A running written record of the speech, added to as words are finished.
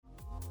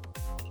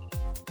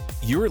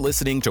You're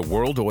listening to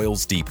World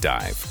Oil's Deep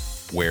Dive,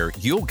 where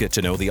you'll get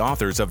to know the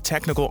authors of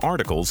technical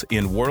articles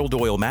in World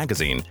Oil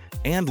magazine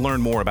and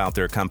learn more about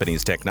their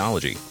company's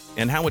technology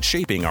and how it's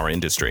shaping our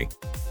industry.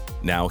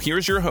 Now,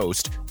 here's your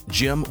host,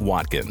 Jim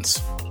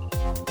Watkins.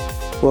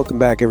 Welcome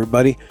back,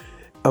 everybody.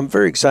 I'm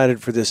very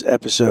excited for this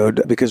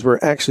episode because we're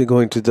actually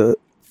going to the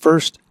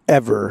first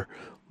ever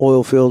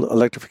Oilfield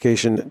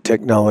Electrification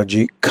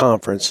Technology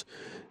Conference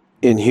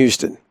in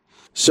Houston.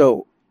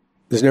 So,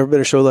 there's never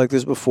been a show like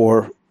this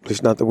before, at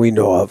least not that we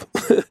know of.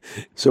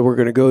 So we're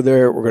going to go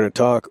there. We're going to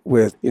talk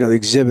with, the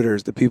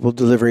exhibitors, the people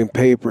delivering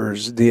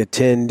papers, the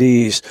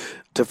attendees,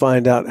 to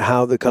find out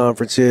how the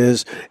conference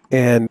is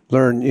and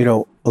learn,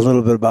 a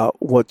little bit about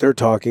what they're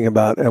talking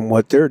about and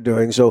what they're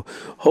doing. So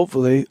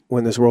hopefully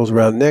when this rolls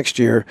around next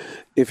year,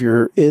 if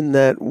you're in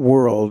that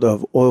world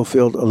of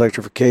oilfield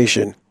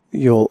electrification,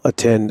 you'll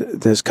attend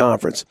this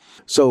conference.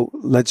 So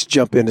let's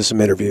jump into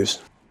some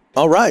interviews.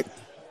 All right.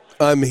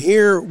 I'm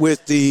here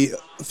with the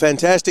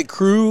fantastic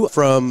crew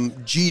from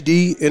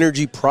GD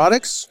Energy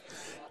Products.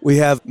 We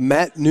have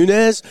Matt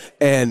Nunez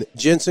and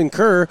Jensen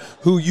Kerr,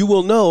 who you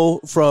will know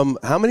from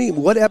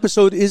what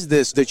episode is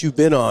this that you've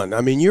been on?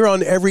 I mean, you're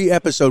on every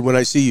episode when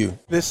I see you.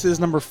 This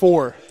is number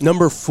 4.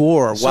 Number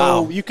 4, wow.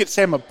 So you could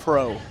say I'm a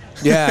pro.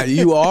 Yeah,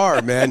 you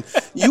are, man.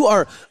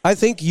 I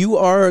think you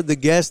are the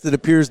guest that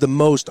appears the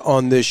most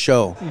on this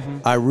show. Mm-hmm.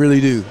 I really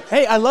do.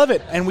 Hey, I love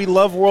it. And we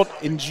love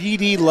and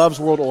GD loves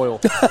World Oil.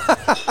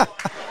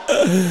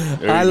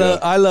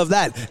 I love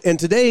that. And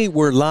today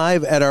we're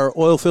live at our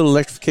Oilfield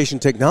Electrification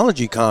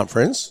Technology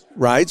Conference,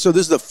 right? So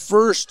this is the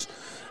first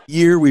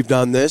year we've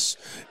done this.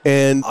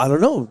 And I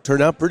don't know,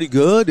 turned out pretty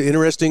good.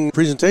 Interesting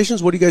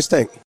presentations. What do you guys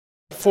think?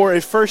 For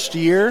a first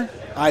year,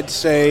 I'd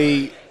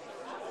say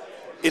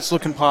it's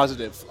looking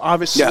positive.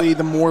 Obviously,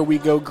 The more we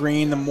go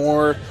green, the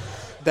more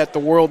that the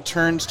world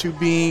turns to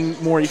being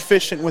more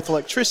efficient with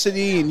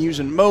electricity and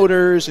using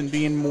motors and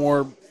being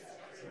more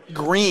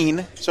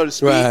green, so to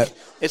speak. Right.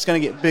 It's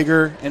going to get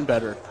bigger and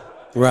better.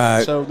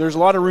 Right. So there's a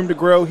lot of room to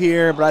grow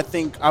here, but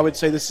I would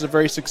say this is a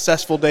very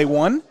successful day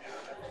one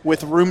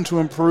with room to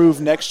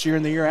improve next year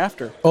and the year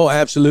after. Oh,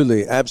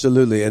 absolutely.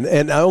 Absolutely.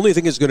 And I only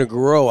think it's going to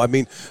grow. I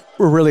mean,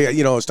 we're really,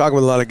 I was talking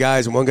with a lot of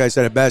guys, and one guy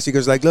said it best. He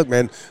goes look,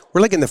 man,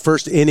 we're like in the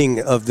first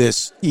inning of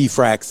this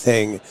e-frac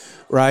thing,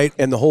 right?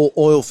 And the whole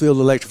oil field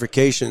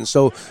electrification.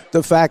 So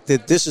the fact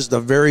that this is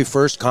the very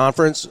first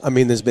conference,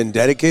 that's been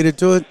dedicated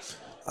to it,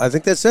 I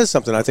think that says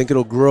something. I think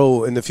it'll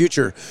grow in the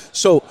future.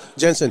 So,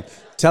 Jensen,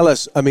 tell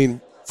us,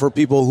 for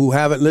people who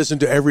haven't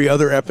listened to every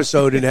other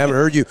episode and haven't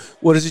heard you,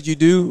 what is it you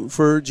do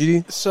for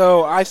GD?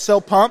 So I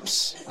sell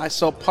pumps. I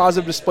sell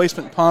positive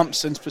displacement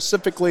pumps, and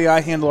specifically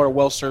I handle our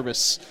well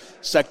service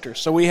sector.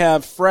 So we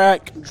have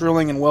frac,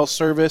 drilling, and well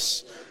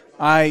service.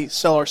 I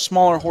sell our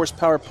smaller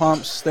horsepower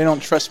pumps. They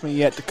don't trust me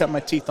yet to cut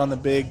my teeth on the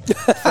big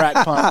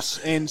frac pumps.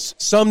 And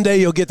someday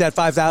you'll get that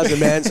 5,000,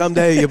 man.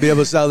 Someday you'll be able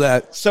to sell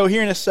that. So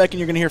here in a second,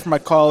 you're going to hear from my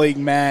colleague,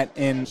 Matt,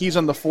 and he's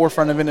on the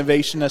forefront of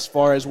innovation as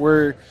far as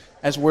where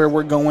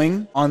we're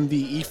going on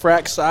the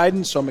e-frac side.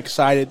 And so I'm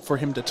excited for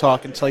him to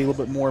talk and tell you a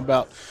little bit more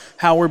about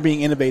how we're being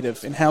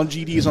innovative and how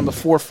GD is on the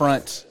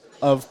forefront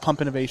of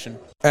pump innovation.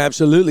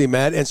 Absolutely,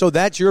 Matt. And so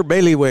that's your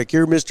bailiwick.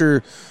 You're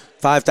Mr.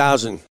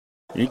 5,000.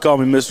 You can call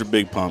me Mr.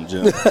 Big Pump,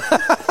 Jim.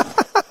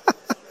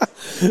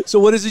 So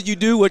what is it you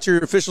do? What's your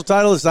official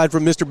title aside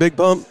from Mr. Big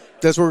Pump?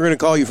 That's what we're going to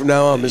call you from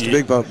now on, Mr.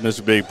 Big Pump.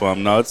 Mr. Big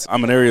Pump. No,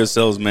 I'm an area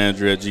sales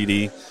manager at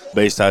GD,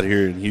 based out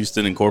here in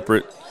Houston and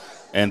corporate.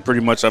 And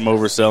pretty much I'm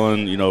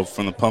overselling,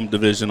 from the pump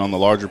division on the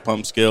larger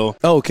pump scale.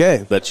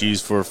 Okay. That's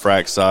used for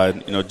frac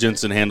side.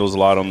 Jensen handles a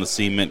lot on the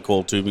cement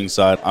coil tubing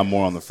side. I'm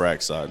more on the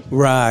frac side.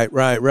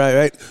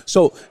 Right.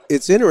 So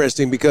it's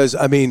interesting because,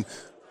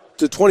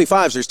 the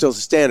 25s are still the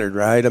standard,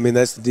 right?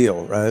 That's the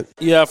deal, right?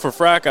 Yeah, for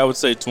frac, I would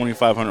say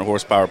 2,500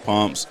 horsepower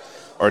pumps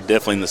are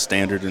definitely the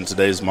standard in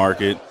today's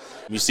market.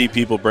 You see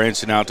people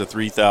branching out to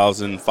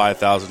 3,000,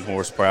 5,000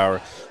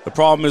 horsepower. The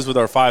problem is with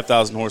our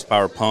 5,000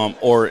 horsepower pump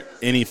or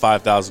any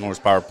 5,000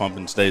 horsepower pump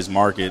in today's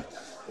market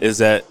is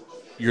that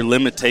your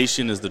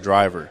limitation is the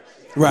driver.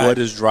 Right. What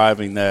is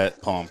driving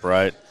that pump,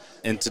 right?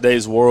 In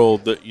today's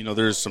world,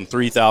 there's some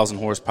 3,000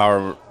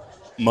 horsepower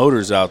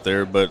motors out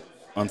there, but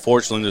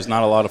unfortunately, there's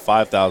not a lot of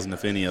 5,000,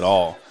 if any at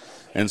all.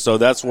 And so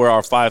that's where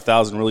our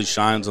 5,000 really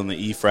shines on the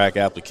e-frac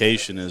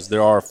application is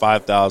there are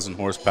 5,000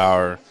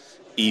 horsepower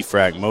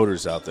e-frac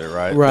motors out there,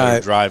 right? That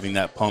are driving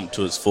that pump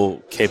to its full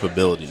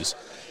capabilities.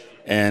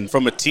 And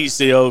from a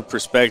TCO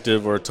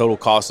perspective or a total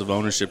cost of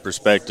ownership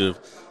perspective,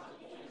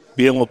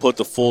 being able to put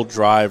the full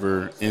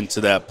driver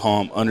into that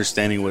pump,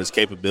 understanding what its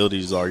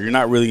capabilities are, you're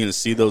not really going to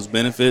see those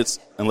benefits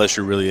unless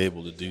you're really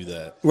able to do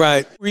that.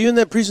 Right. Were you in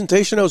that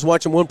presentation? I was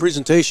watching one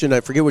presentation.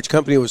 I forget which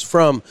company it was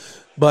from.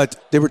 But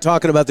they were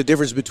talking about the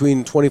difference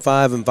between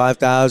 25 and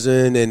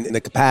 5,000 and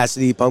the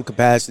capacity, pump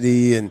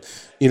capacity, and,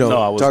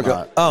 No, I was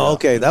not. Oh,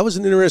 okay. That was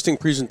an interesting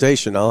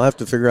presentation. I'll have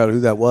to figure out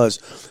who that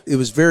was. It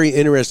was very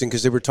interesting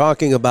because they were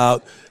talking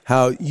about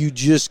how you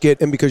just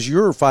get, and because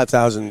your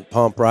 5,000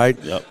 pump, right?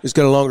 Yep. It's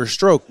got a longer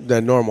stroke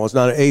than normal. It's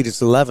not an 8,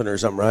 it's 11 or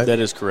something, right? That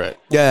is correct.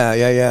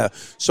 Yeah.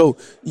 So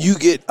you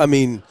get,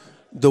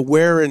 the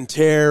wear and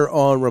tear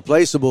on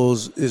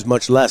replaceables is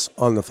much less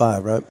on the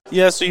 5, right?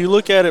 Yeah, so you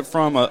look at it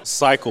from a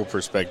cycle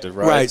perspective,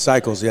 right? Right,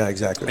 cycles, yeah,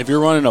 exactly. If you're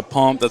running a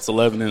pump that's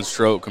 11-inch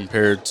stroke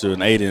compared to an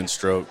 8-inch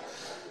stroke,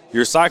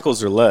 your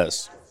cycles are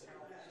less.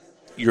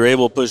 You're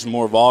able to push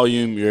more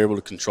volume, you're able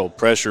to control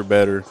pressure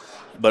better,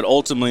 but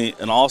ultimately,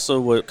 and also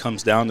what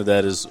comes down to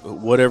that is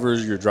whatever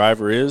your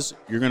driver is,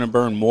 you're going to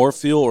burn more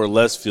fuel or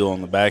less fuel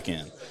on the back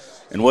end.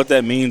 And what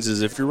that means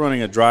is if you're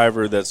running a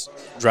driver that's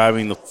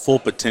driving the full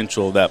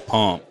potential of that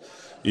pump,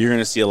 you're going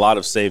to see a lot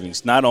of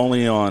savings, not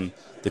only on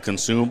the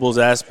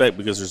consumables aspect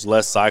because there's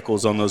less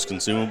cycles on those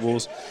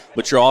consumables,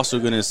 but you're also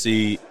going to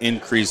see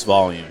increased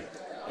volume.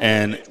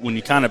 And when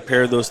you kind of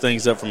pair those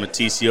things up from a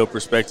TCO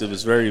perspective,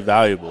 it's very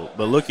valuable.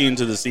 But looking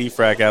into this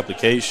e-frac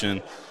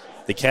application,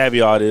 the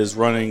caveat is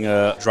running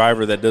a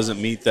driver that doesn't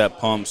meet that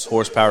pump's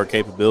horsepower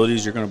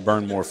capabilities, you're going to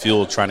burn more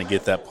fuel trying to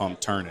get that pump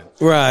turning.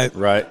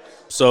 Right.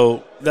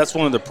 So that's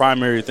one of the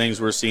primary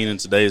things we're seeing in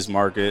today's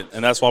market,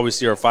 and that's why we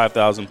see our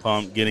 5,000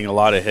 pump getting a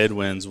lot of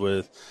headwinds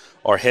with,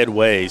 or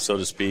headway, so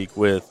to speak,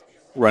 with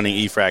running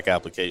e-frac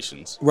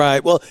applications.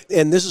 Right. Well,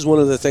 and this is one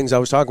of the things I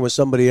was talking with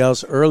somebody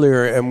else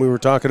earlier, and we were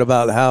talking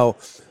about how,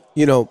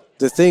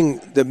 the thing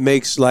that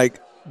makes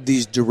like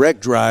these direct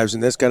drives,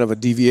 and that's kind of a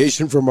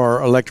deviation from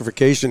our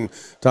electrification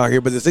talk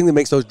here, but the thing that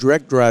makes those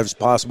direct drives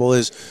possible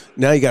is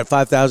now you got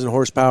 5,000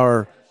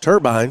 horsepower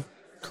turbine.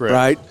 Correct.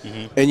 Right?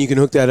 Mm-hmm. And you can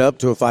hook that up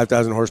to a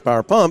 5,000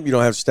 horsepower pump. You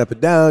don't have to step it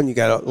down. You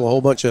got a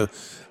whole bunch of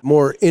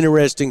more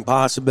interesting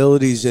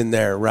possibilities in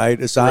there, right?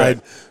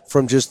 Aside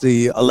from just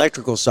the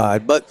electrical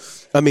side. But,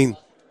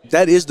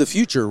 that is the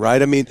future, right?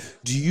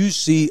 Do you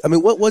see,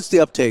 what's the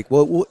uptake?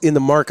 Well, in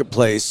the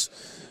marketplace,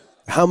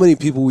 how many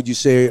people would you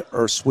say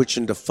are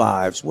switching to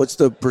 5s? What's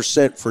the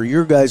percent for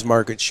your guys'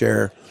 market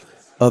share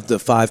of the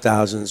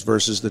 5,000s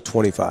versus the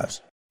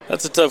 25s?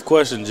 That's a tough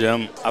question,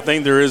 Jim. I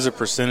think there is a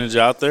percentage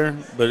out there,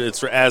 but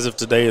it's as of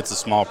today, it's a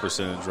small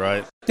percentage,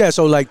 right? Yeah,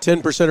 so like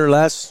 10% or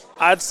less?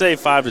 I'd say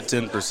 5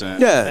 to 10%.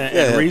 Yeah.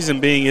 And the reason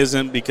being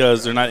isn't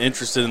because they're not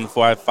interested in the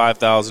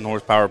 5,000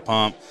 horsepower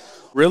pump.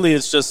 Really,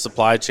 it's just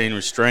supply chain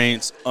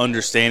restraints,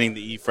 understanding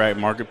the e-frac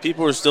market.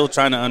 People are still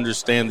trying to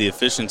understand the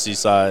efficiency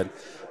side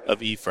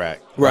of e-frac.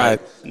 Right.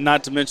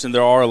 Not to mention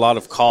there are a lot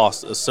of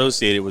costs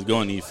associated with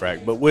going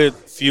e-frac, but with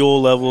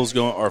fuel levels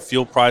going or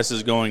fuel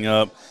prices going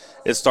up,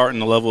 it's starting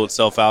to level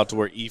itself out to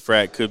where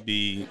e-frac could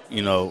be,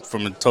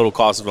 from a total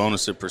cost of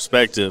ownership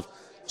perspective,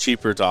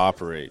 cheaper to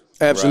operate.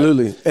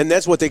 Absolutely. Right? And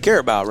that's what they care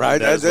about, right?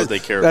 That's what they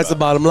care about. That's the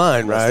bottom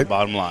line, right? That's the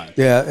bottom line.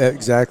 Yeah,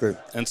 exactly.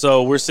 And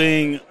so we're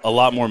seeing a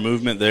lot more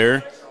movement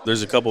there.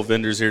 There's a couple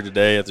vendors here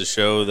today at the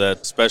show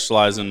that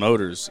specialize in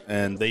motors,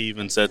 and they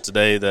even said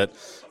today that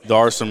there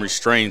are some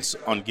restraints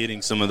on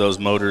getting some of those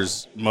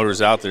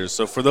motors out there.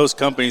 So for those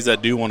companies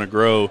that do want to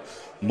grow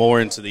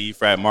more into the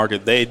e-frac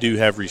market, they do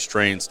have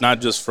restraints,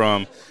 not just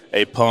from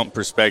a pump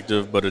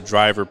perspective, but a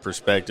driver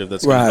perspective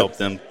that's going to help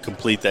them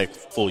complete that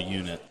full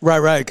unit.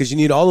 Right, because you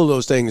need all of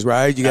those things,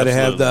 right? You got to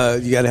have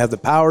the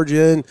power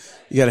gen,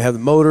 you got to have the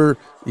motor,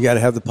 you got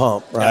to have the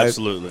pump, right?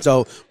 Absolutely.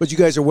 So, but you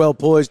guys are well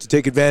poised to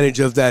take advantage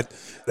of that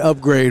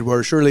upgrade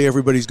where surely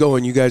everybody's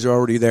going. You guys are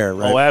already there,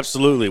 right? Oh,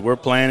 absolutely. We're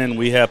planning.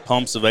 We have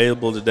pumps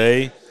available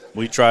today.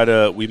 We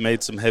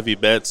made some heavy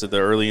bets at the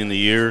early in the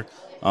year,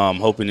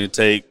 hoping to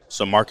take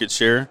some market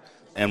share,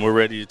 and we're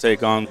ready to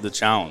take on the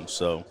challenge.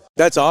 So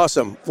that's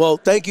awesome. Well,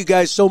 thank you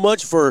guys so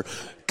much for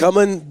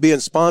coming,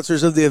 being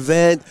sponsors of the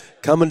event,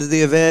 coming to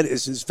the event.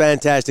 It's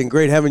fantastic.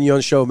 Great having you on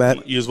the show,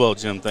 Matt. You as well,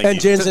 Jim. Thank you. And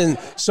Jensen,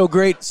 so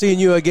great seeing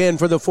you again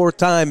for the 4th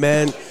time,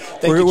 man.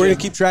 We're going to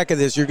keep track of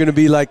this. You're going to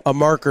be like a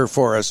marker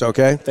for us,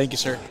 okay? Thank you,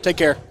 sir. Take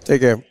care.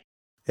 Take care.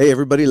 Hey,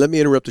 everybody, let me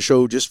interrupt the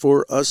show just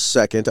for a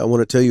second. I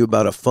want to tell you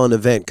about a fun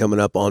event coming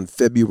up on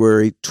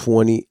February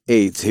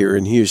 28th here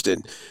in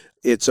Houston.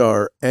 It's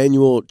our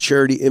annual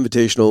Charity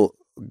Invitational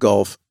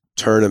Golf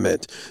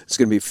Tournament. It's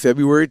going to be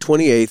February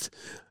 28th.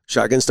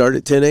 Shotgun start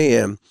at 10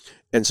 a.m.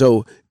 And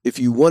so if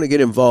you want to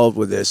get involved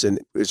with this, and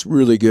it's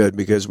really good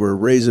because we're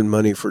raising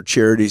money for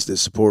charities that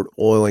support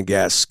oil and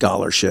gas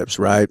scholarships,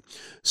 right?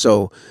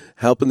 So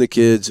helping the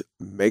kids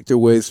make their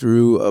way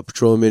through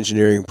petroleum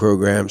engineering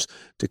programs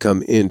to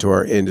come into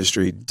our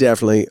industry,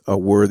 definitely a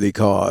worthy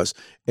cause.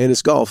 And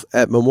it's golf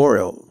at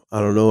Memorial. I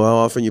don't know how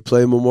often you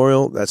play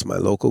Memorial. That's my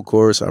local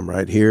course. I'm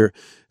right here.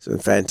 It's been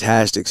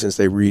fantastic since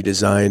they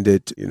redesigned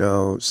it,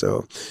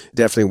 so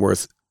definitely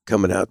worth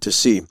coming out to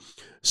see.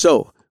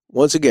 So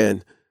once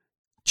again,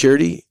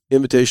 Charity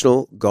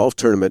Invitational Golf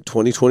Tournament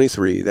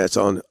 2023. That's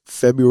on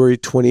February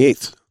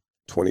 28th,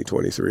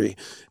 2023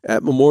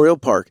 at Memorial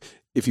Park.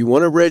 If you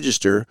want to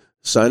register,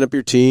 sign up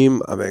your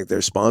team. I mean,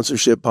 there's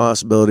sponsorship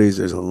possibilities.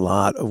 There's a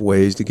lot of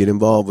ways to get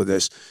involved with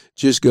this.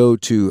 Just go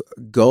to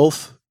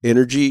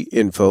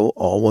gulfenergyinfo,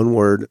 all one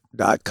word,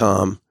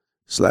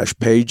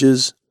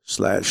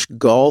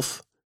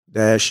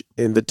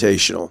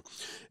 .com/pages/golf-invitational.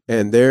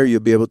 And there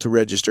you'll be able to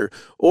register.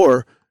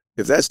 Or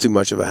if that's too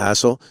much of a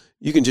hassle,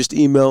 you can just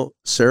email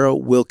Sarah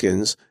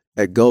Wilkins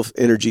at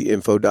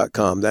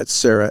gulfenergyinfo.com. That's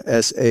Sarah,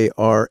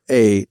 SARA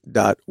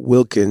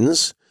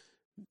 .Wilkins,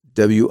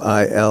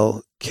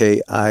 WILKINS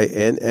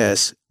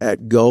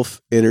at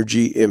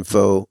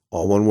gulfenergyinfo,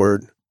 all one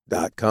word,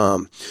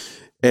 .com.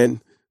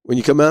 And when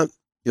you come out,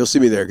 you'll see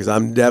me there because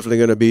I'm definitely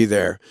going to be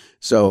there.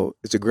 So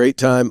it's a great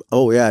time.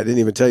 Oh, yeah, I didn't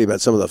even tell you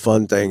about some of the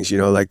fun things,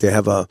 like they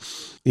have a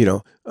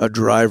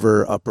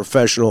driver, a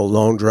professional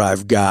long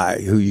drive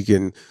guy who you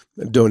can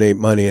donate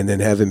money and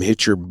then have him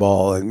hit your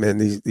ball. And, man,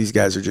 these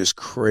guys are just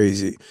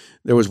crazy.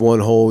 There was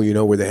one hole,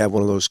 where they have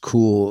one of those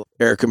cool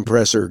air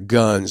compressor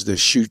guns to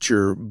shoot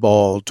your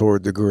ball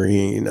toward the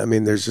green. I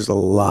mean, there's just a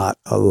lot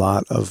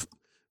of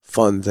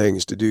fun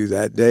things to do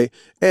that day.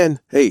 And,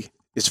 hey,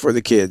 it's for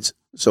the kids,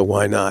 so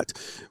why not?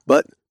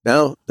 But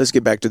now let's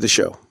get back to the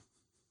show.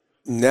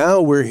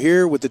 Now we're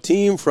here with the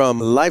team from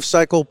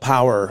Lifecycle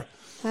Power.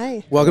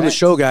 Hi. Welcome to the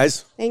show,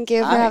 guys. Thank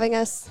you for having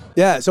us.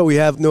 Yeah, so we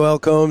have Noel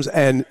Combs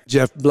and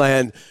Jeff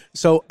Bland.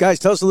 So, guys,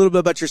 tell us a little bit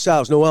about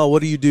yourselves. Noel,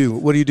 what do you do?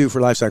 What do you do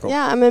for Lifecycle?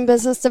 Yeah, I'm in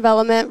business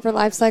development for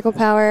Lifecycle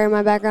Power.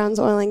 My background's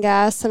oil and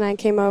gas, and I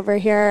came over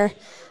here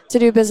to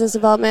do business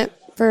development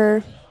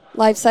for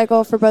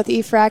Lifecycle for both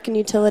e-frac and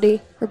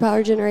utility for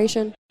power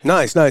generation.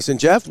 Nice. And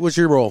Jeff, what's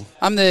your role?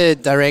 I'm the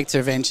Director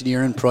of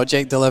Engineering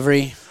Project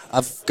Delivery.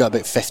 I've got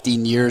about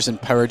 15 years in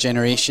power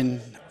generation,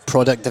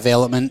 product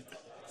development,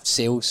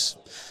 sales.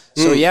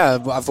 So, yeah,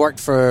 I've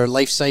worked for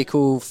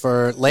Lifecycle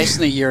for less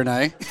than a year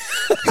now.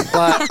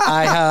 But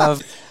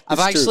I've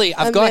got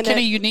a kind of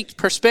unique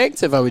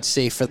perspective, I would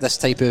say, for this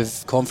type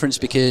of conference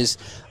because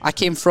I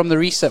came from the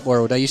recip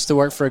world. I used to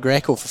work for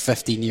Aggreko for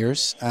 15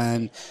 years.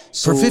 And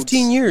for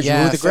 15 years? Yeah,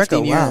 you were with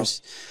Aggreko? Wow.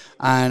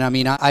 And, I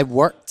mean, I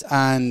worked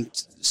and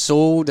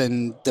sold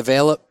and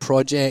developed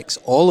projects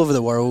all over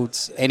the world,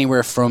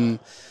 anywhere from,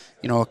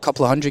 a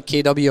couple of hundred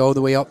kW all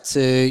the way up to,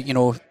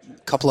 a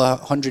couple of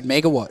 100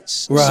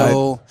 megawatts.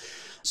 Right.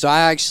 So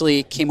I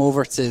actually came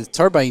over to the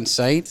turbine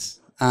side,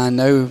 and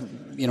now,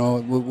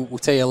 we'll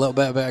tell you a little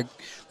bit about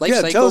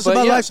Lifecycle. Yeah, tell us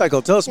about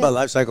Lifecycle. Tell us about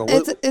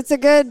Lifecycle. It's a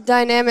good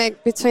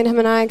dynamic between him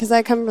and I because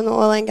I come from the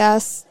oil and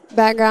gas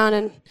background,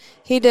 and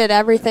he did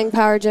everything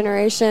power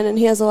generation, and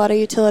he has a lot of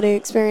utility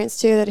experience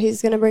too that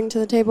he's going to bring to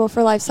the table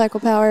for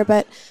Lifecycle Power.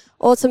 But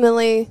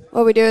ultimately,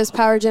 what we do is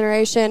power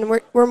generation.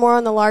 We're more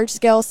on the large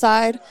scale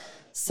side.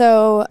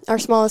 So our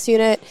smallest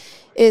unit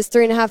is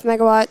 3.5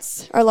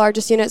 megawatts. Our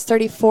largest unit is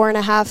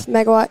 34.5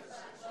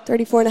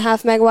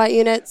 megawatt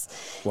units.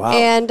 Wow.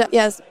 And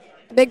yes,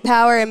 big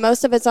power, and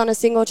most of it's on a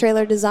single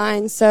trailer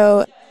design.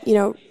 So,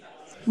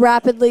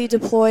 rapidly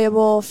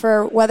deployable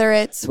for whether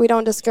it's, we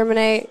don't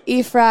discriminate,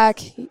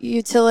 e-frac,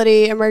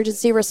 utility,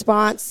 emergency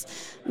response,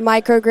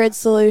 microgrid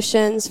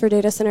solutions for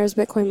data centers,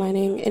 Bitcoin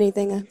mining,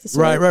 anything of the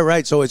sort.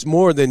 Right. So it's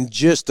more than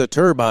just the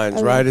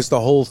turbines, right? It's the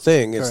whole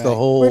thing. It's the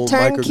whole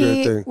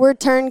microgrid thing. We're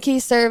turnkey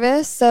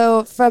service.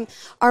 So from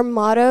our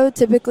motto,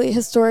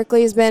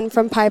 historically has been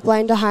from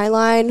pipeline to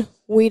highline,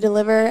 we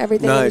deliver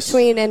everything in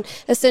between. And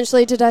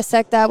essentially to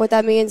dissect that, what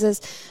that means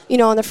is,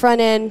 on the front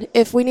end,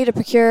 if we need to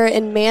procure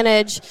and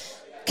manage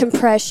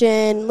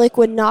compression,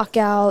 liquid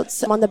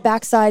knockouts, on the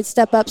backside,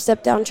 step up,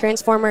 step down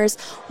transformers,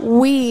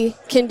 we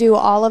can do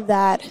all of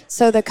that.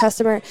 So the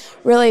customer,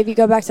 really, if you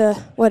go back to,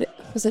 what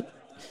was it,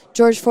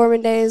 George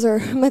Foreman days, or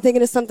am I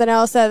thinking of something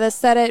else, the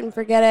set it and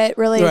forget it,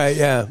 really, right,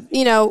 yeah.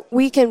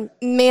 We can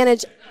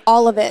manage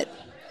all of it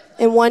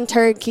in one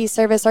turnkey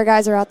service. Our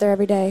guys are out there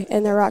every day,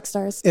 and they're rock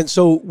stars. And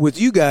so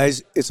with you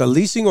guys, it's a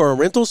leasing or a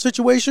rental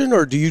situation,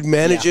 or do you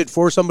manage it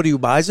for somebody who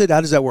buys it? How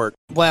does that work?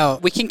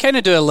 Well, we can kind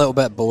of do a little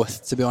bit of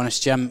both, to be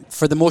honest, Jim.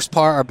 For the most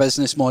part, our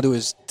business model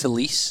is to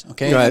lease,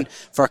 okay? Right. And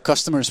for our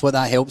customers, what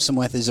that helps them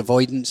with is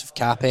avoidance of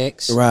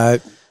CapEx.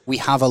 Right. We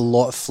have a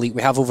lot of fleet.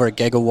 We have over 1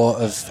 gigawatt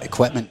of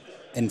equipment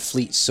in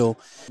fleets. So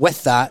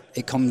with that,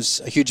 it comes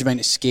a huge amount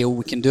of scale.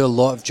 We can do a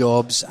lot of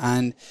jobs.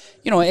 And,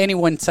 at any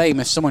one time,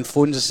 if someone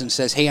phones us and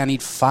says, hey, I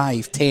need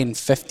 5, 10,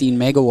 15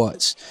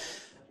 megawatts,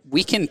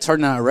 we can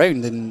turn that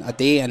around in a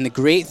day. And the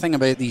great thing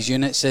about these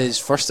units is,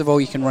 first of all,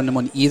 you can run them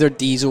on either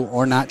diesel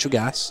or natural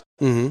gas.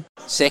 Mm-hmm.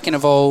 Second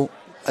of all,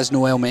 as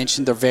Noel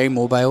mentioned, they're very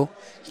mobile.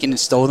 You can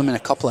install them in a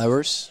couple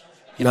hours.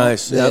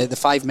 Nice. The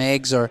 5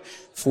 megs are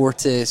 4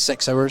 to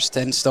 6 hours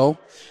to install.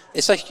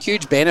 It's a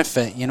huge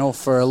benefit,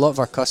 for a lot of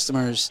our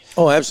customers.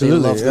 Oh, absolutely.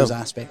 They love those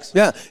aspects.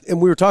 Yeah,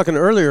 and we were talking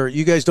earlier,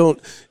 you guys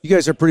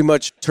are pretty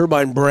much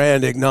turbine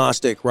brand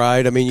agnostic,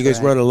 right? I mean, you guys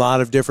run a lot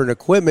of different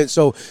equipment,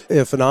 so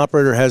if an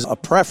operator has a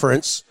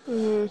preference,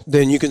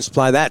 then you can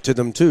supply that to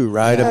them too,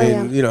 right?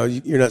 Yeah.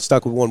 You're not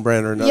stuck with one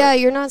brand or another. Yeah,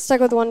 you're not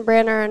stuck with one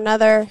brand or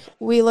another.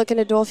 We look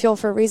into dual fuel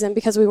for a reason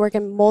because we work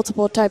in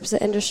multiple types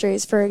of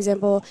industries. For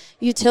example,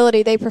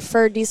 utility, they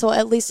prefer diesel,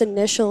 at least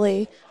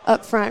initially.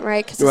 up front,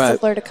 right? Because it's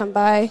simpler to come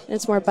by and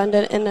it's more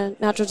abundant in a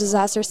natural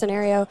disaster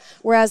scenario.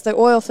 Whereas the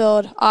oil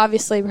field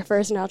obviously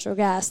prefers natural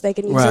gas. They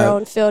can use their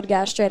own field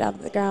gas straight out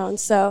of the ground.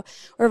 So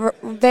we're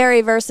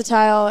very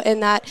versatile in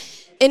that.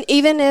 And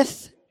even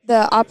if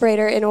the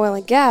operator in oil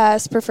and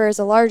gas prefers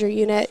a larger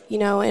unit,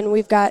 and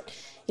we've got,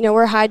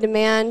 we're high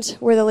demand.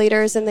 We're the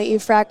leaders in the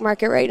e-frac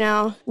market right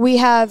now. We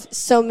have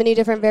so many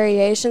different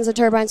variations of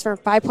turbines from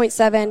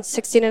 5.7,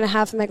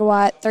 16.5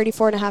 megawatt,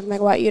 34.5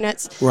 megawatt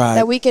units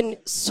that we can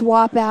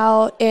swap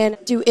out and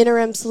do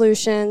interim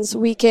solutions.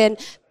 We can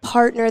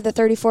partner the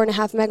 34.5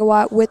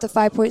 megawatt with the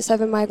 5.7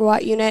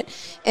 megawatt unit,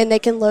 and they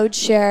can load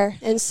share.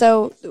 And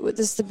so this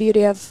is the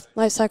beauty of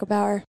Lifecycle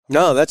Power.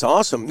 No, that's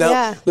awesome.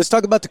 Now, let's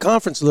talk about the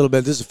conference a little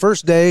bit. This is the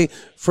first day,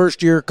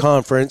 first year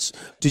conference.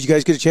 Did you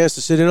guys get a chance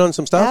to sit in on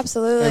some stuff?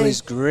 Absolutely. It was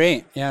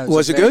great. Yeah,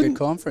 was a it very good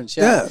conference.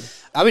 Yeah.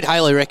 I would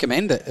highly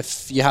recommend it.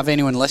 If you have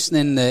anyone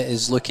listening that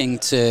is looking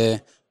to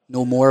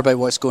know more about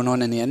what's going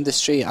on in the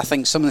industry, I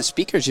think some of the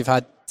speakers you've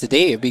had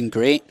today have been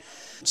great.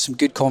 Some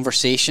good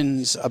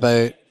conversations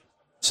about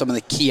some of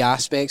the key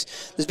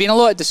aspects. There's been a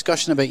lot of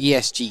discussion about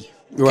ESG.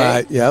 Okay?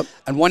 Right, yep.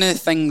 And one of the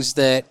things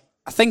that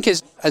I think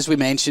is, as we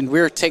mentioned,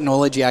 we're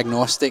technology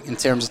agnostic in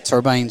terms of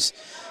turbines.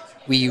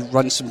 We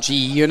run some GE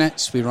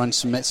units, we run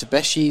some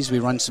Mitsubishis, we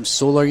run some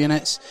solar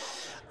units.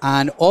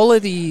 And all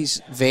of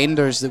these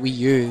vendors that we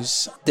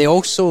use, they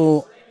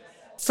also,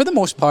 for the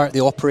most part,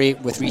 they operate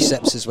with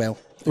recips as well.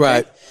 Okay?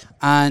 Right.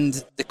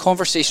 And the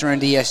conversation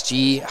around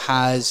ESG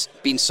has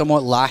been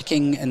somewhat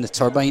lacking in the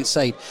turbine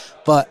side.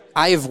 But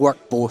I have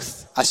worked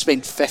both. I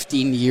spent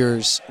 15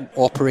 years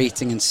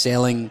operating and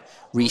selling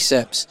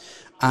recips.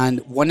 And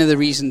one of the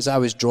reasons I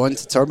was drawn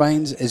to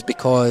turbines is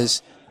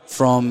because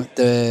from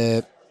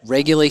the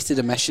regulated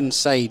emissions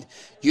side,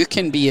 you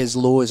can be as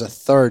low as a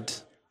third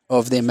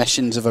of the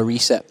emissions of a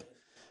recip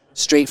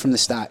straight from the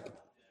stack.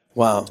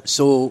 Wow.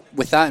 So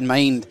with that in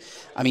mind,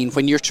 I mean,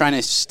 when you're trying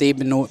to stay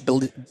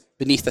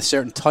beneath a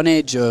certain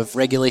tonnage of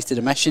regulated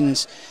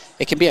emissions,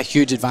 it can be a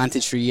huge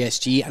advantage for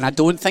ESG, and I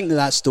don't think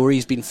that story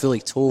has been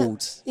fully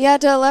told. Yeah,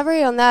 to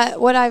elaborate on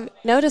that, what I've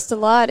noticed a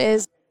lot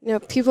is,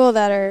 people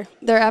they're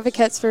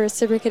advocates for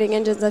reciprocating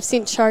engines. I've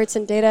seen charts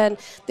and data, and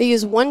they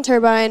use one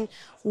turbine,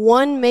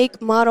 one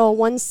make, model,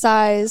 one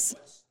size,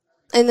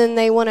 and then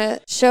they want to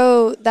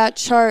show that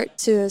chart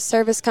to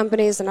service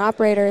companies and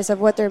operators of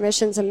what their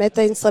emissions and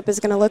methane slip is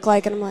going to look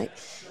like, and I'm like,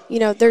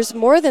 there's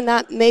more than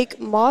that make,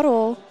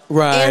 model,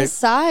 and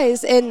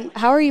size. And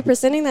how are you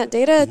presenting that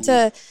data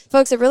to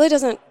folks? It really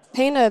doesn't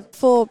paint a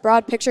full,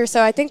 broad picture.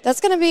 So I think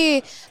that's going to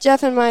be,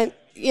 Jeff and my,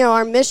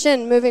 our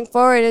mission moving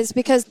forward, is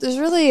because there's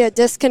really a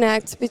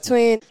disconnect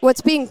between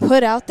what's being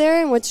put out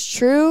there and what's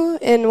true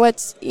and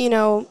what's,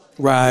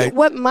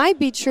 what might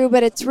be true,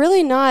 but it's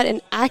really not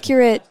an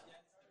accurate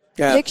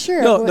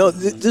picture.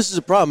 This is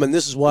a problem, and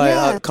this is why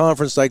a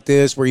conference like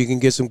this, where you can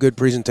get some good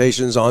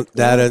presentations on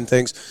data and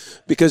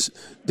things, because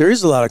there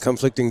is a lot of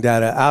conflicting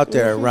data out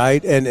there,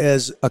 right? And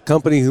as a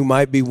company who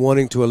might be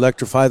wanting to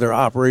electrify their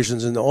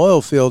operations in the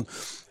oil field,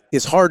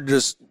 it's hard to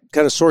just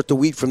kind of sort the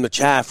wheat from the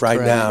chaff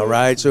right now,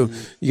 right? So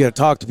you got to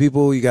talk to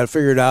people, you got to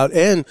figure it out,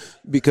 and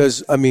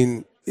because,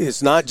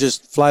 it's not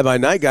just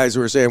fly-by-night guys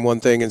who are saying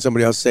one thing and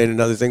somebody else saying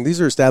another thing. These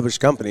are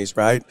established companies,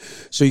 right?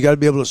 So you got to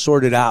be able to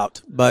sort it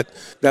out. But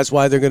that's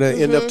why they're going to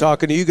end up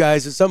talking to you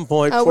guys at some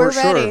point, for we're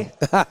sure. Ready.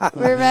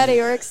 We're ready.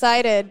 We're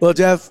excited. Well,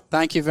 Jeff,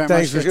 thank you very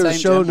much for the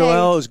show, Jim.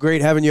 Noel. It was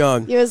great having you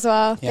on. You as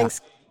well. Yeah.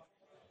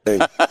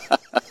 Thanks.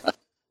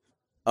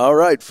 All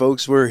right,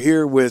 folks, we're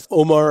here with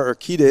Omar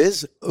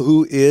Arquidez,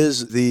 who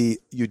is the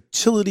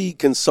Utility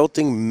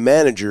Consulting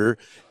Manager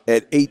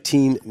at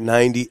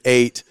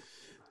 1898.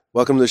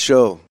 Welcome to the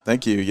show.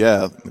 Thank you.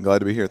 Yeah, I'm glad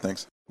to be here.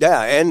 Thanks.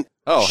 Yeah, and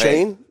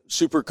Shane,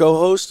 super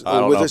co-host,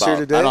 with us here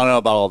today. I don't know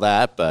about all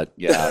that, but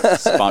yeah,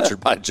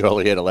 sponsored by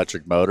Joliet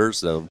Electric Motors.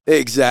 So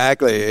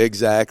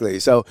Exactly.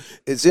 So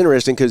it's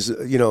interesting because,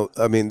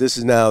 this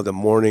is now the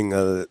morning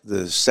of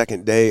the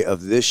second day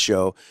of this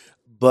show.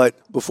 But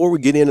before we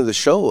get into the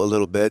show a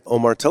little bit,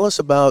 Omar, tell us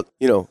about,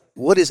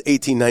 what is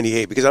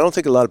 1898? Because I don't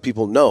think a lot of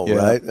people know,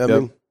 right?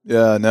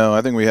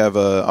 I think we have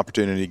an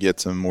opportunity to get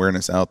some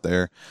awareness out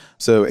there.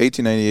 So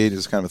 1898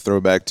 is kind of a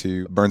throwback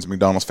to Burns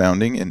McDonnell's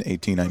founding in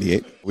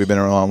 1898. We've been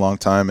around a long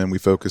time, and we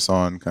focus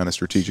on kind of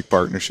strategic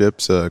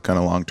partnerships, kind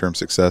of long-term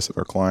success of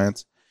our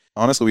clients.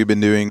 Honestly, we've been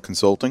doing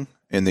consulting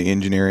in the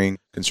engineering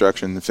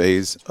construction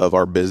phase of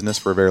our business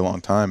for a very long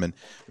time, and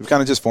we've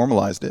kind of just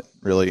formalized it,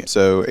 really.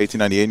 So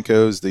 1898 &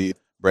 Co. is the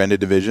branded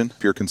division,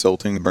 pure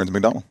consulting, Burns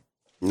McDonnell.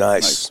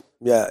 Nice.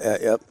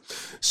 Yeah.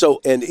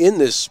 So, and in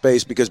this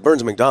space, because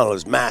Burns McDonnell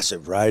is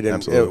massive, right? And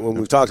Absolutely. When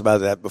we've talked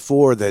about that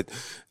before,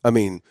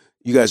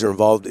 you guys are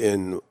involved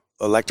in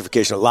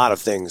electrification, a lot of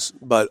things,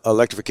 but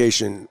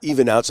electrification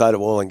even outside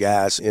of oil and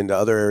gas into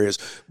other areas.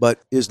 But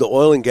is the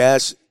oil and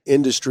gas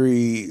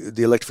industry,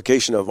 the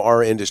electrification of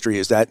our industry,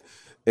 is that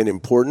an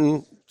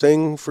important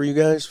thing for you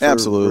guys?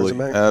 Absolutely.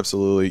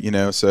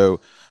 So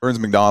Burns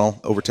McDonnell,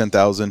 over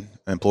 10,000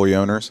 employee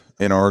owners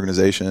in our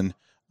organization.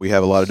 We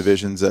have a lot of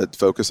divisions that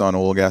focus on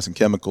oil, gas, and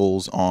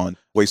chemicals, on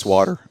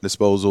wastewater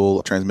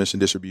disposal, transmission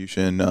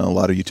distribution, a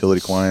lot of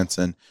utility clients,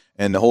 and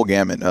the whole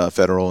gamut,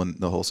 federal and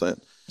the whole set.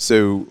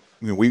 So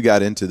we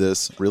got into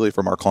this really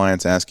from our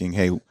clients asking,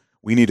 hey,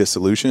 we need a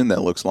solution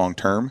that looks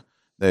long-term.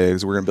 We're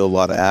going to build a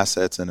lot of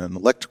assets in an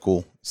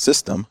electrical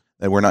system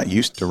that we're not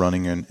used to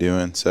running and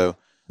doing. So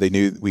they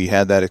knew we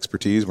had that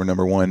expertise. We're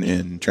number one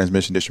in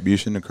transmission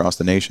distribution across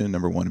the nation,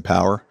 number one in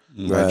power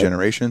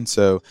generation.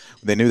 So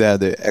they knew they had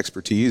the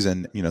expertise,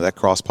 and that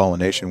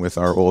cross-pollination with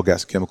our oil,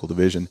 gas, and chemical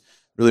division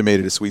really made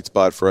it a sweet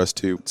spot for us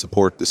to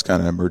support this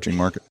kind of emerging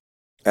market.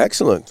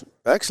 Excellent.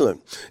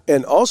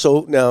 And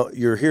also, now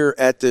you're here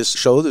at this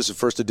show. This is the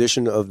first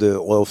edition of the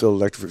Oilfield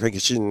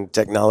Electrification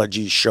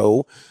Technology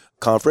Show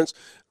Conference.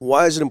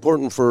 Why is it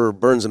important for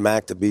Burns &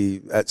 Mac to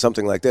be at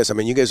something like this? I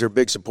mean, you guys are a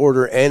big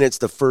supporter, and it's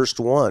the first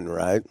one,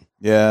 right?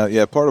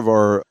 Yeah. Part of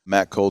our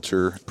Mac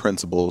culture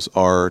principles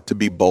are to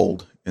be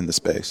bold in the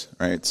space,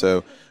 right?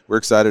 So we're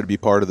excited to be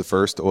part of the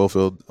first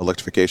Oilfield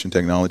Electrification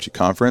Technology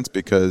Conference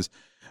because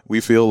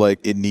we feel like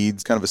it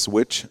needs kind of a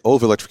switch.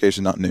 Oilfield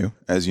electrification is not new,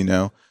 as you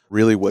know.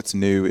 Really what's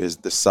new is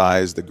the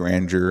size, the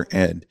grandeur,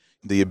 and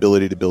the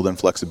ability to build in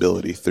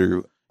flexibility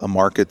through a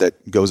market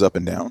that goes up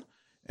and down.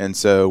 And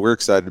so we're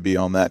excited to be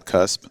on that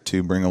cusp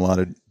to bring a lot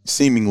of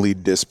seemingly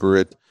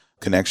disparate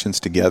connections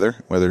together,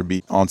 whether it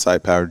be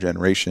on-site power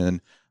generation,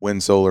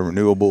 wind, solar,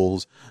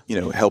 renewables,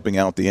 helping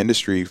out the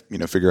industry,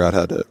 figure out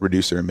how to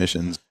reduce their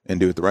emissions and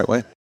do it the right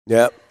way.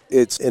 Yeah,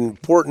 it's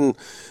important,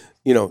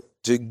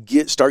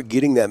 to start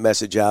getting that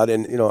message out.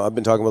 And, I've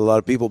been talking with a lot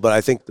of people, but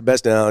I think the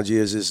best analogy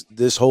is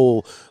this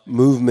whole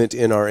movement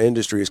in our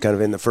industry is kind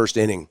of in the first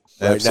inning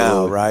right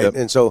now, right? Yep.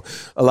 And so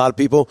a lot of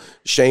people,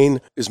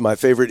 Shane is my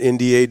favorite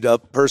NDA'd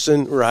up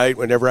person, right?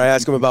 Whenever I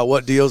ask him about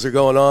what deals are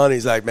going on,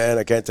 he's like, man,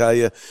 I can't tell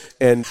you.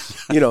 And,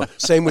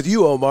 same with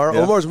you, Omar.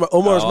 Yeah. Omar's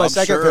my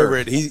second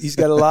favorite. He's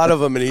got a lot of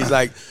them, and he's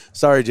like,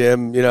 sorry,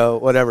 Jim,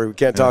 whatever, we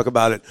can't talk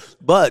about it.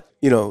 But,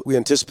 we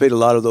anticipate a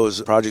lot of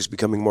those projects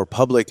becoming more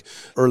public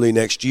early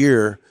next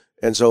year.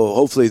 And so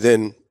hopefully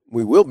then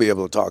we will be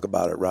able to talk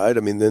about it, right? I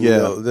mean, then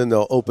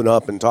they'll open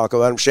up and talk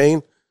about them.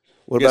 Shane,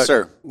 yes,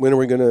 sir. When are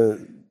we going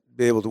to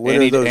be able to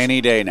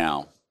any day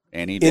now.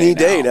 Any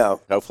day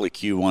now. Hopefully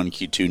Q1,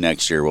 Q2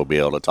 next year we'll be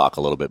able to talk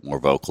a little bit more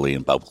vocally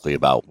and publicly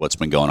about what's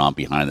been going on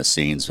behind the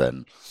scenes.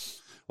 And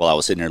while I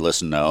was sitting here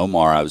listening to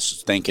Omar, I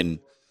was thinking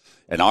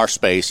in our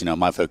space,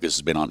 my focus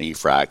has been on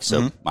e-frac.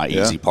 So my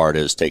easy part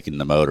is taking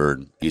the motor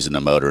and using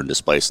the motor and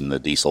displacing the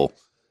diesel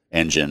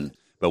engine.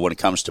 But when it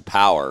comes to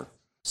power,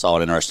 saw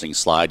an interesting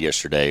slide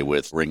yesterday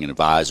with Ring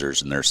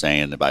Advisors, and they're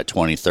saying that by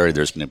 2030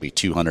 there's going to be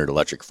 200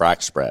 electric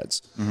frac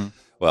spreads. Mm-hmm.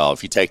 Well,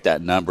 if you take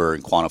that number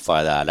and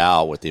quantify that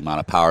out with the amount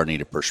of power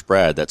needed per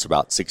spread, that's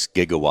about 6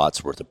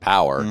 gigawatts worth of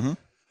power. Mm-hmm.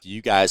 Do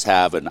you guys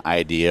have an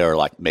idea or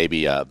like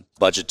maybe a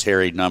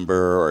budgetary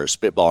number or a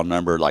spitball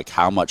number, like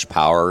how much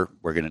power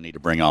we're going to need to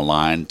bring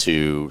online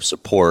to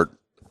support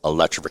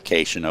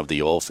electrification of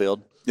the oil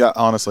field? Yeah,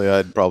 honestly,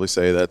 I'd probably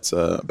say that's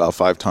about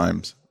 5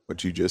 times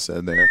what you just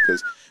said there.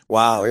 Because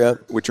wow, yeah,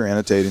 what you're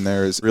annotating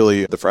there is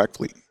really the frac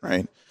fleet,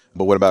 right?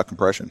 But what about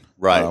compression?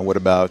 Right. What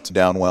about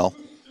downwell,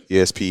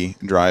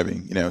 ESP,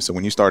 driving? So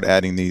when you start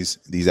adding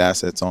these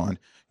assets on,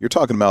 you're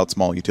talking about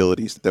small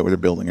utilities that we're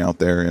building out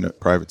there in a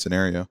private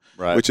scenario,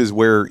 right. Which is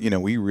where,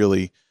 we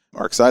really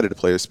are excited to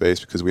play a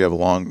space because we have a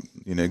long,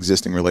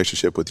 existing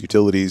relationship with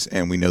utilities,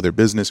 and we know their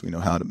business. We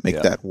know how to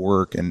make that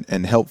work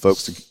and help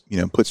folks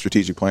to, put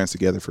strategic plans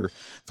together for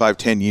 5,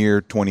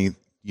 10-year,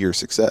 20-year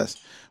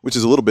success, which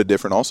is a little bit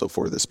different also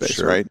for this space,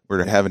 sure. Right?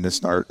 We're having to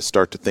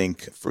start to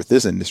think for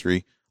this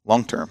industry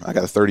long-term. I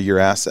got a 30-year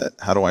asset.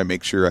 How do I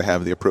make sure I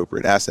have the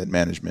appropriate asset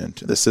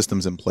management, the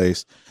systems in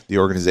place, the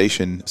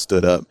organization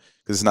stood up?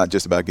 Because it's not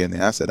just about getting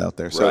the asset out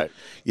there. So, right.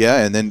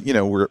 Yeah, and then,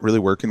 we're really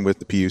working with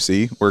the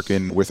PUC,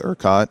 working with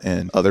ERCOT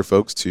and other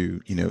folks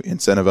to,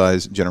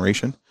 incentivize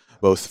generation,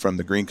 both from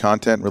the green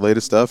content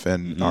related stuff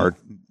and our,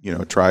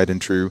 tried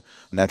and true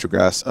natural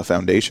gas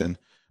foundation.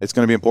 It's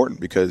going to be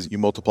important because you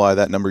multiply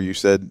that number you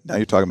said, now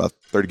you're talking about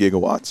 30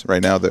 gigawatts.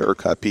 Right now, the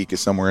ERCOT peak is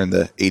somewhere in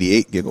the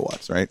 88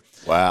 gigawatts, right?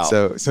 Wow.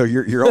 So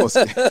you're almost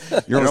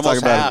you're almost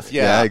talking half, about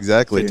yeah,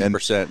 exactly.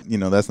 50%.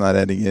 And that's not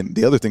adding in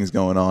the other things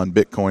going on,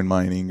 Bitcoin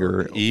mining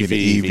or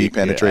EV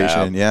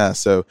penetration. Yeah.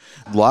 So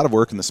a lot of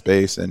work in the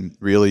space, and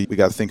really we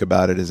got to think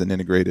about it as an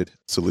integrated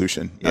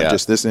solution, not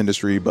just this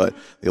industry, but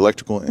the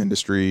electrical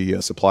industry,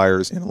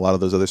 suppliers in a lot of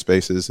those other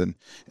spaces, and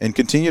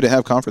continue to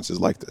have conferences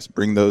like this,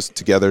 bring those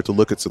together to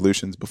look at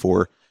solutions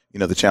before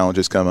the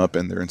challenges come up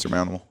and they're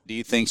insurmountable. Do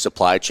you think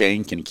supply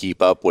chain can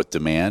keep up with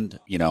demand,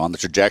 on the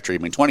trajectory? I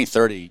mean,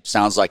 2030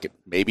 sounds like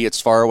maybe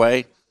it's far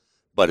away,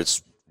 but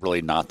it's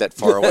really not that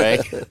far away.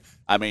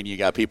 I mean, you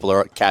got people,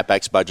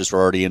 CapEx budgets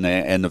are already in the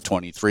end of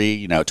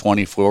 23,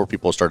 24,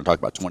 people are starting to talk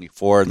about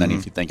 24. And then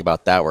if you think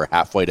about that, we're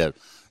halfway to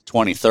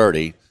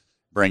 2030,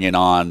 bringing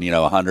on,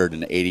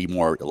 180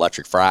 more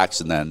electric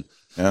fracs. And then,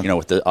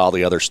 with all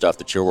the other stuff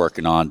that you're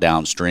working on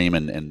downstream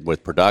and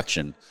with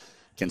production,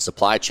 can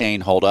supply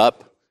chain hold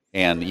up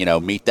and,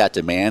 meet that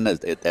demand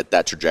at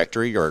that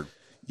trajectory? Or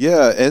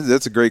Yeah,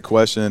 that's a great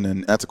question,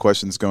 and that's a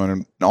question that's going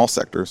in all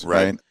sectors,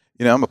 right?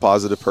 I'm a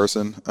positive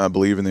person. I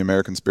believe in the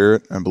American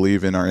spirit. I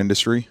believe in our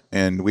industry,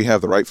 and we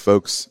have the right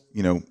folks,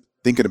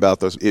 thinking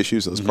about those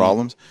issues, those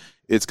problems.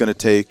 It's going to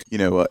take,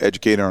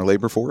 educating our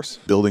labor force,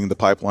 building the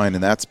pipeline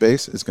in that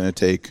space. It's going to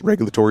take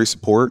regulatory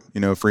support,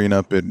 freeing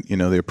up in,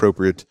 the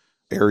appropriate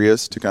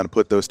areas to kind of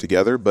put those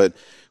together. But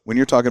when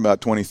you're talking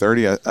about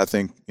 2030, I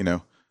think,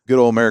 good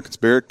old American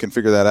spirit can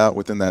figure that out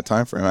within that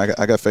time frame.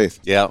 I got faith.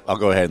 Yeah, I'll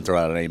go ahead and throw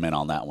out an amen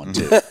on that one,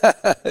 too.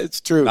 It's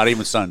true. Not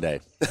even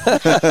Sunday.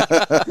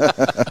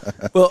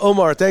 Well,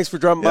 Omar, thanks for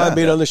dropping by and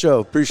being on the show.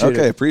 Appreciate it.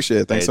 Okay,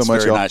 appreciate it. Thanks so much,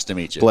 It's y'all. very nice to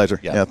meet you. Pleasure.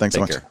 Yeah, thanks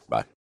so much. Take care.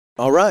 Bye.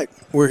 All right.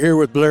 We're here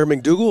with Blair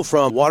McDougall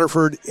from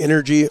Waterford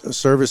Energy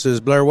Services.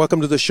 Blair, welcome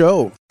to the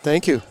show.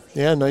 Thank you.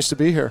 Yeah, nice to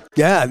be here.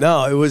 Yeah,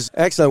 no, it was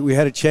excellent. We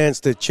had a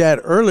chance to chat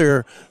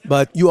earlier,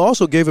 but you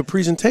also gave a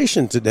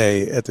presentation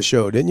today at the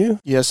show, didn't you?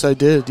 Yes, I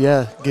did.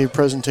 Yeah, gave a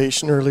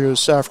presentation earlier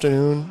this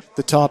afternoon.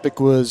 The topic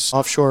was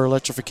offshore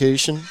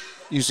electrification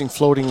using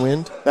floating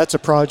wind. That's a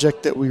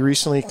project that we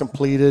recently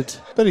completed,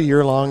 about a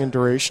year long in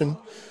duration.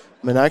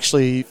 And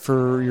actually,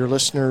 for your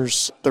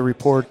listeners, the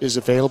report is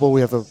available.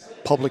 We have a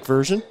public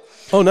version.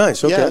 Oh,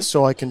 nice. Okay. Yeah,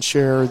 so I can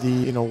share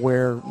the,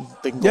 where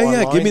they can go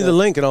online. Yeah, give me the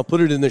link and I'll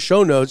put it in the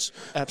show notes.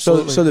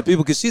 Absolutely. So that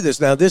people can see this.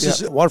 Now, this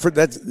is Waterford,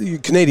 that's a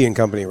Canadian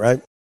company,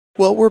 right?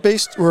 Well, we're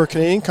a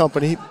Canadian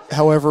company.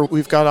 However,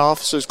 we've got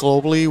offices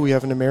globally. We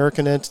have an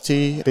American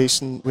entity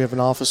we have an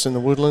office in the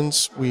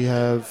Woodlands. We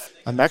have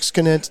a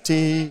Mexican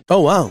entity.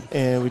 Oh, wow.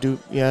 And we do,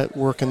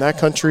 work in that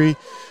country.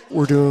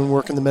 We're doing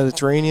work in the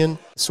Mediterranean.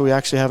 So we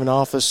actually have an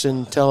office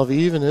in Tel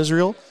Aviv in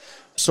Israel.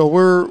 So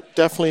we're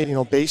definitely,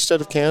 based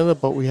out of Canada,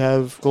 but we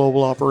have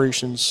global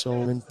operations. So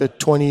in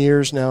 20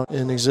 years now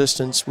in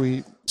existence.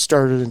 We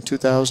started in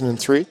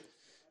 2003,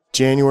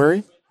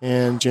 January.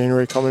 And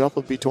January coming up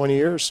will be 20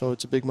 years, so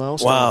it's a big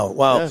milestone.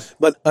 Wow. Yeah.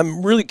 But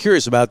I'm really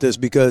curious about this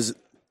because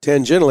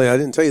tangentially, I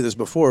didn't tell you this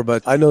before,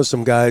 but I know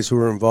some guys who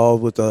are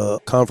involved with a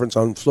conference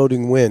on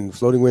floating wind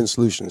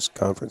solutions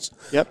conference.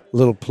 Yep.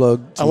 Little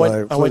plug. I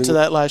went to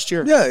that last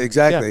year. Yeah,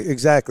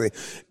 exactly.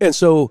 And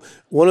so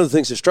one of the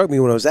things that struck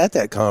me when I was at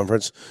that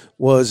conference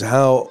was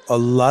how a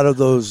lot of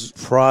those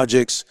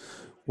projects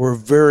were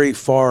very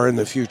far in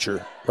the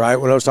future, right?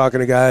 When I was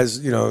talking to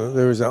guys,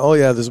 there was,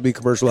 this will be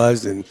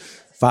commercialized in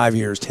 5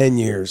 years, 10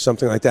 years,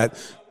 something like that.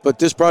 But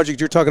this project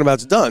you're talking about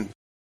is done.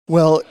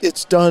 Well,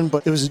 it's done,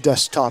 but it was a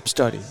desktop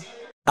study.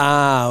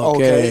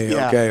 Okay.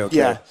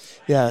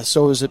 Yeah.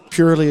 So it was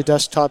purely a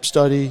desktop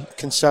study,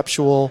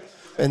 conceptual,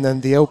 and then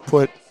the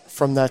output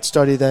from that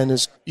study then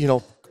is,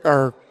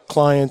 our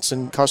clients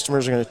and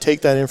customers are going to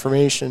take that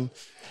information,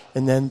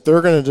 and then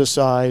they're going to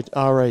decide,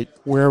 all right,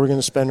 where are we going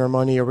to spend our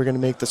money? Are we going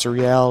to make this a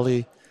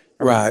reality?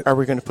 Are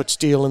we going to put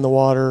steel in the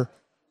water?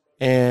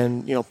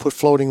 And, put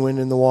floating wind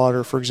in the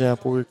water, for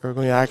example. We're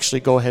going to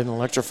actually go ahead and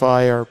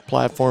electrify our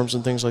platforms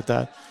and things like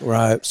that.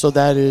 Right. So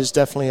that is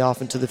definitely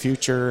off into the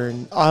future.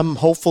 And I'm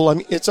hopeful. I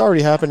mean, it's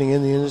already happening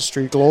in the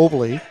industry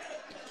globally.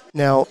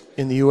 Now,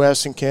 in the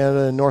U.S. and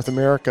Canada and North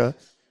America,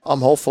 I'm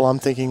hopeful. I'm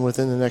thinking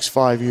within the next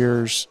 5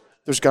 years,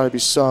 there's got to be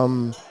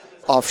some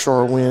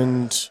offshore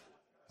wind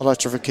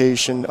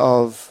electrification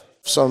of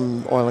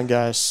some oil and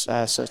gas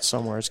assets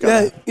somewhere. It's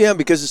got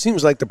because it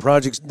seems like the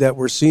projects that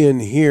we're seeing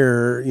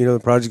here, the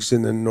projects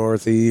in the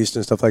Northeast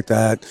and stuff like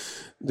that,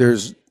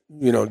 there's,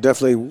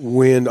 definitely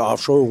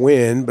offshore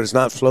wind, but it's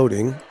not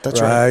floating. That's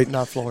right.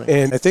 Not floating.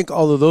 And I think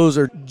all of those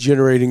are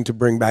generating to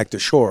bring back to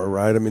shore,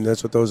 right? I mean,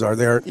 that's what those are.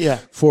 They aren't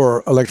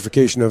for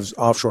electrification of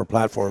offshore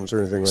platforms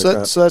or anything like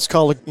that. So that's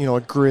called, a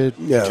grid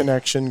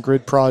connection,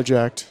 grid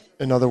project.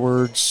 In other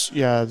words,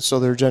 so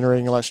they're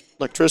generating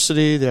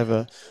electricity. They have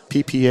a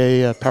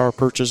PPA, a power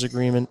purchase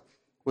agreement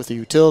with the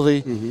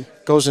utility,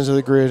 goes into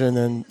the grid, and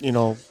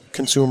then,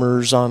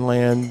 consumers on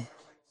land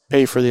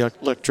pay for the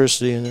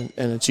electricity and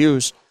its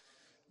use.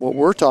 What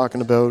we're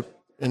talking about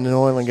in an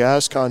oil and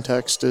gas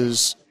context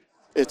is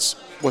it's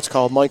what's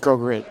called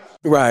microgrid.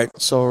 Right.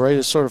 So,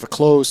 it's sort of a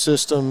closed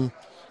system.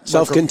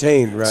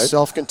 Self-contained, right?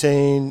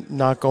 Self-contained,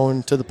 not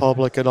going to the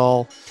public at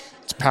all.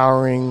 It's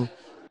powering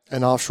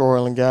an offshore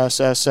oil and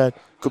gas asset,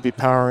 could be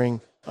powering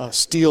a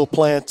steel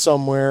plant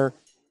somewhere.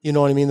 You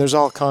know what I mean? There's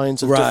all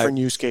kinds of different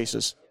use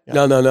cases.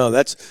 Yeah. No.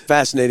 That's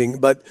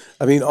fascinating. But,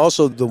 I mean,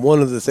 also one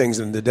of the things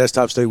in the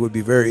desktop study would be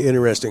very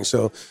interesting.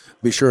 So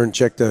be sure and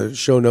check the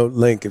show note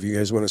link if you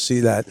guys want to see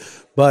that.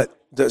 But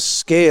the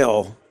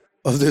scale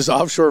of this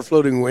offshore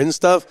floating wind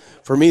stuff,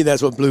 for me,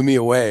 that's what blew me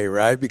away,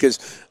 right? Because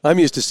I'm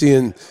used to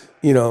seeing,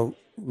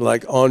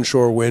 like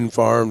onshore wind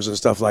farms and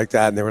stuff like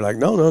that. And they were like,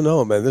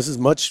 no, man, this is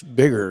much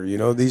bigger.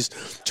 These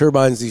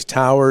turbines, these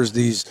towers,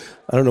 these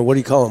I don't know, what do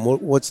you call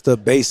them? What's the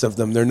base of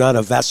them? They're not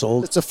a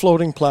vessel. It's a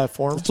floating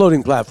platform.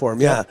 Floating platform,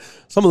 yeah.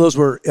 Some of those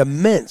were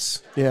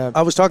immense. Yeah.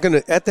 I was talking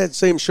at that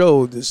same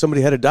show,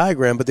 somebody had a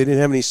diagram, but they didn't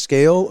have any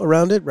scale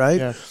around it, right?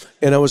 Yeah.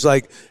 And I was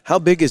like, how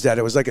big is that?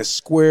 It was like a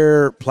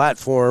square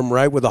platform,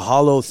 right, with a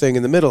hollow thing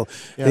in the middle.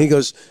 Yeah. And he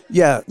goes,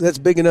 yeah, that's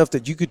big enough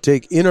that you could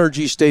take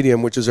NRG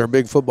Stadium, which is our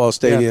big football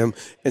stadium,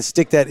 and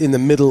stick that in the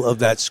middle of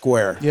that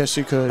square. Yes,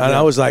 you could. And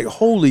I was like,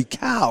 holy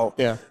cow.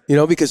 Yeah. You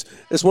know, because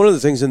that's one of the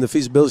things in the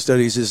feasibility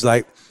studies is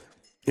like,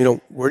 you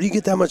know, where do you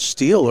get that much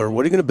steel, or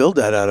what are you going to build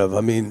that out of?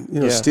 I mean, you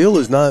know, steel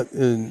is not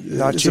cheap.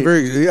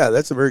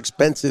 That's a very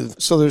expensive.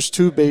 So there's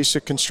two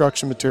basic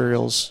construction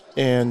materials,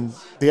 and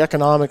the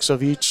economics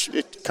of each,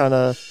 it kind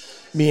of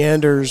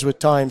meanders with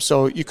time.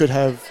 So you could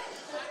have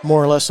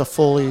more or less a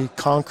fully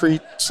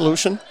concrete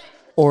solution,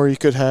 or you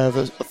could have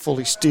a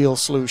fully steel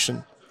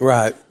solution.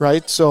 Right.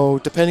 Right. So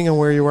depending on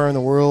where you are in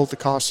the world, the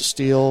cost of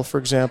steel, for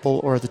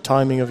example, or the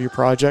timing of your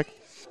project,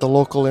 the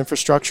local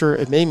infrastructure,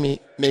 it may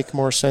make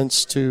more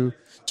sense to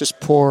just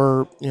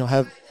pour,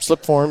 have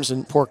slip forms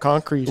and pour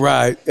concrete.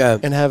 Right, yeah.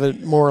 And have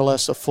it more or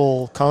less a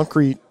full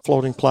concrete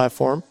floating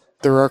platform.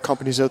 There are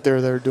companies out there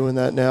that are doing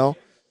that now,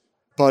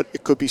 but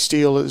it could be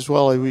steel as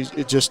well.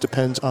 It just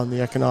depends on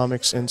the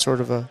economics and sort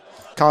of a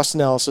cost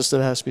analysis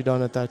that has to be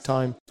done at that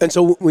time. And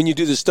so when you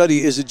do the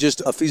study, is it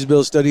just a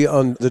feasibility study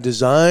on the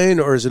design,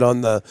 or is it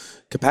on the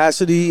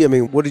capacity? I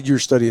mean, what did your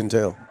study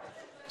entail?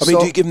 I mean,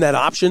 do you give them that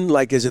option?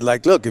 Like, is it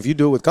like, look, if you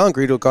do it with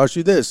concrete, it'll cost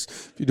you this.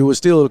 If you do it with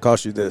steel, it'll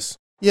cost you this.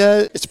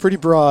 Yeah, it's pretty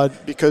broad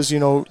because,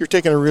 you're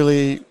taking a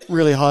really,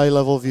 really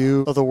high-level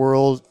view of the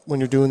world when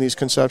you're doing these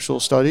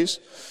conceptual studies.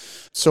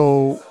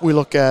 So we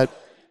look at,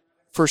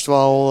 first of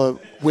all,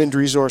 wind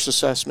resource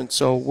assessment.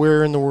 So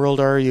where in the world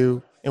are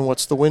you, and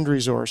what's the wind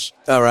resource?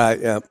 All right,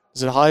 yeah.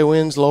 Is it high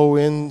winds, low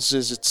winds?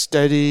 Is it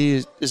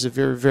steady? Is it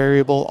very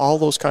variable? All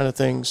those kind of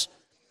things.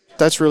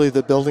 That's really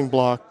the building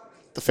block,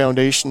 the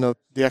foundation of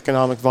the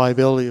economic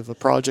viability of a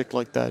project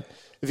like that.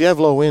 If you have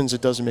low winds, it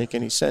doesn't make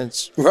any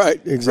sense.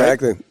 Right,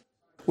 exactly. Right?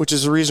 Which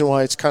is the reason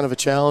why it's kind of a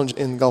challenge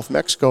in the Gulf of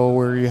Mexico,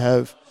 where you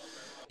have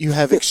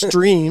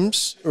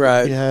extremes.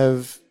 Right. You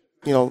have,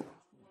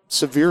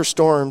 severe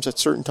storms at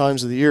certain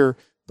times of the year,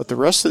 but the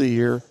rest of the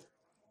year,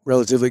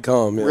 relatively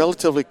calm. Yeah.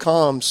 Relatively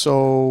calm.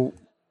 So,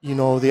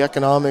 the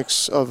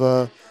economics of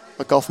a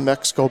Gulf of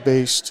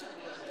Mexico-based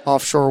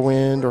offshore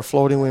wind or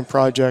floating wind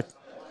project,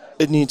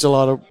 it needs a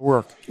lot of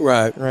work.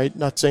 Right. Right.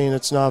 Not saying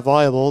it's not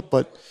viable,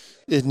 but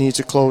it needs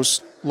a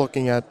close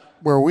looking at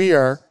where we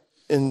are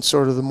in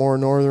sort of the more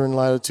northern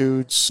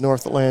latitudes,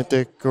 North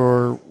Atlantic,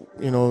 or,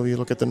 you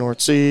look at the North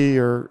Sea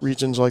or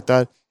regions like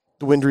that.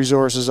 The wind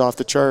resource is off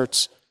the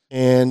charts.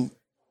 And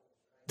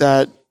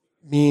that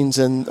means,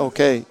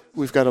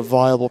 we've got a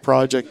viable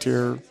project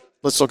here.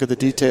 Let's look at the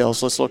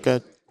details. Let's look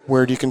at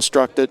where do you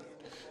construct it?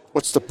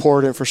 What's the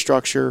port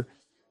infrastructure?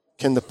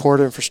 Can the port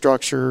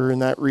infrastructure in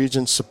that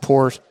region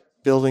support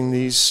building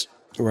these,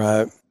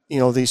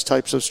 these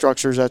types of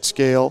structures at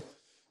scale?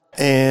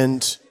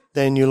 And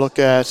then you look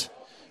at,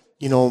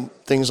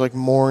 things like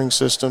mooring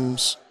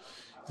systems.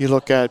 You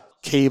look at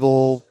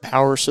cable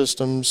power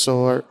systems.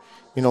 So,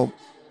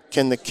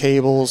 can the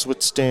cables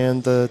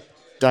withstand the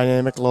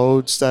dynamic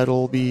loads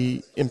that'll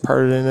be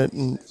imparted in it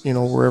and,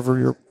 wherever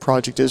your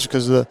project is,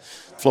 because the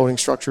floating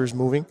structure is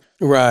moving.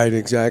 Right,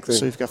 exactly.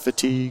 So you've got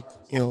fatigue,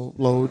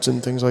 loads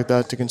and things like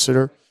that to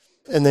consider.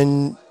 And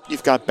then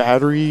you've got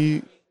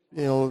battery,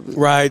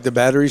 Right, the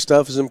battery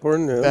stuff is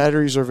important. Yeah.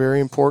 Batteries are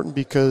very important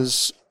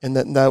because, and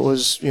that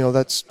was,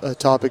 that's a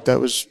topic that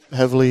was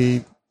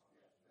heavily,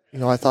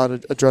 I thought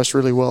it addressed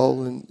really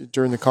well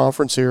during the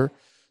conference here.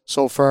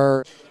 So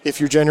far,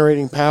 if you're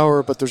generating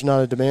power but there's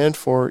not a demand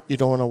for it, you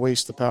don't want to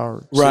waste the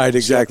power. Right,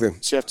 exactly.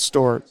 So you have to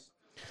store it.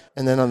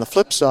 And then on the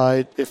flip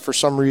side, if for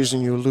some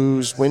reason you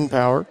lose wind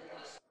power,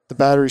 the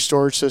battery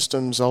storage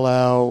systems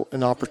allow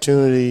an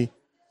opportunity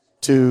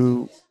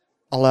to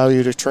allow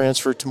you to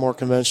transfer to more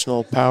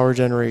conventional power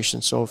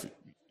generation. So if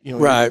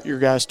your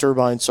gas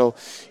turbine, so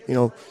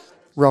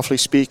roughly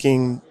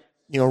speaking,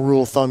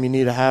 rule of thumb, you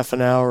need a half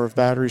an hour of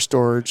battery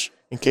storage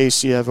in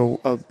case you have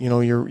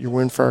your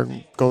wind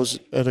farm goes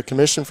out of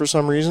commission for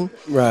some reason.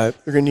 Right.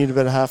 You're going to need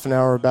about a half an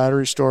hour of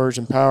battery storage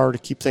and power to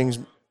keep things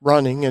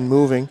running and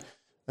moving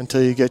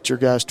until you get your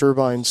gas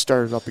turbine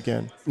started up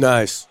again.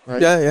 Nice.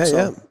 Right?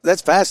 Yeah.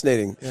 That's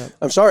fascinating. Yeah.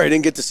 I'm sorry I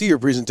didn't get to see your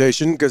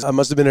presentation because I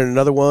must have been in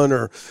another one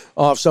or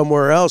off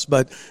somewhere else.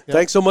 But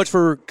thanks so much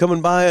for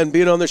coming by and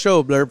being on the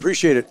show, Blair.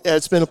 Appreciate it. Yeah,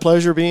 it's been a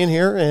pleasure being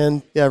here.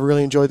 And, I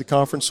really enjoyed the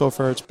conference so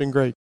far. It's been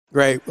great.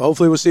 Great.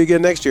 Hopefully we'll see you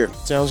again next year.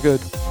 Sounds good.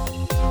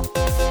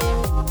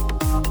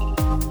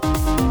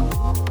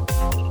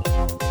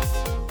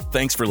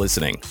 Thanks for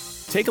listening.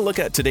 Take a look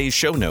at today's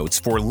show notes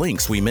for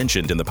links we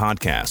mentioned in the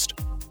podcast.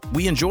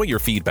 We enjoy your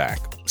feedback,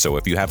 so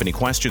if you have any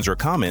questions or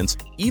comments,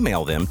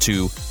 email them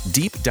to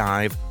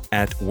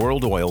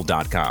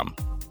deepdive@worldoil.com.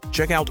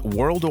 Check out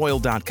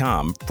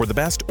worldoil.com for the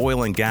best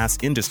oil and gas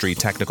industry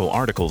technical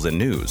articles and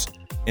news.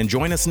 And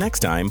join us next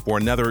time for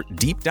another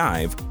Deep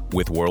Dive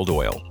with World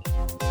Oil.